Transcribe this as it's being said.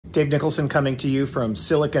Dave Nicholson coming to you from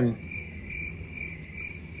Silicon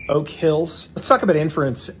Oak Hills. Let's talk about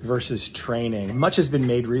inference versus training. Much has been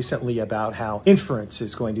made recently about how inference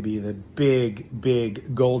is going to be the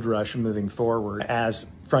big gold rush moving forward as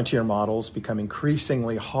frontier models become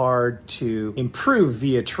increasingly hard to improve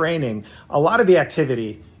via training. A lot of the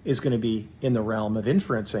activity is going to be in the realm of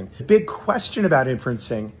inferencing. The big question about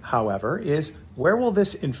inferencing, however, is where will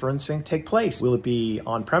this inferencing take place? Will it be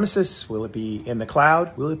on premises? Will it be in the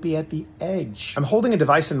cloud? Will it be at the edge? I'm holding a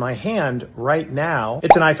device in my hand right now.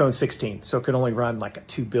 It's an iPhone 16, so it can only run like a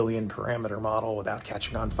 2 billion parameter model without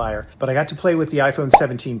catching on fire. But I got to play with the iPhone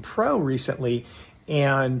 17 Pro recently,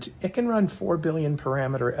 and it can run 4 billion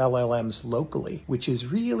parameter LLMs locally, which is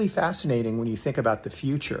really fascinating when you think about the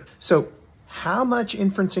future. So how much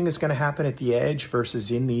inferencing is going to happen at the edge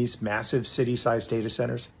versus in these massive city-sized data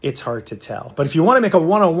centers? It's hard to tell. But if you want to make a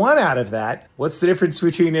 101 out of that, what's the difference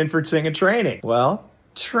between inferencing and training? Well,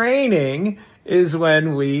 training is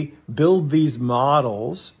when we build these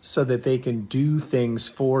models so that they can do things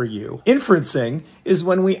for you. Inferencing is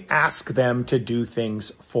when we ask them to do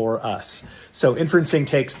things for us. So inferencing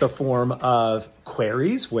takes the form of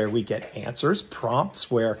queries where we get answers,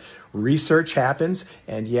 prompts where research happens,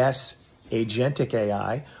 and yes, agentic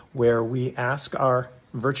AI, where we ask our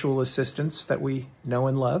virtual assistants that we know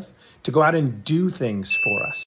and love to go out and do things for us.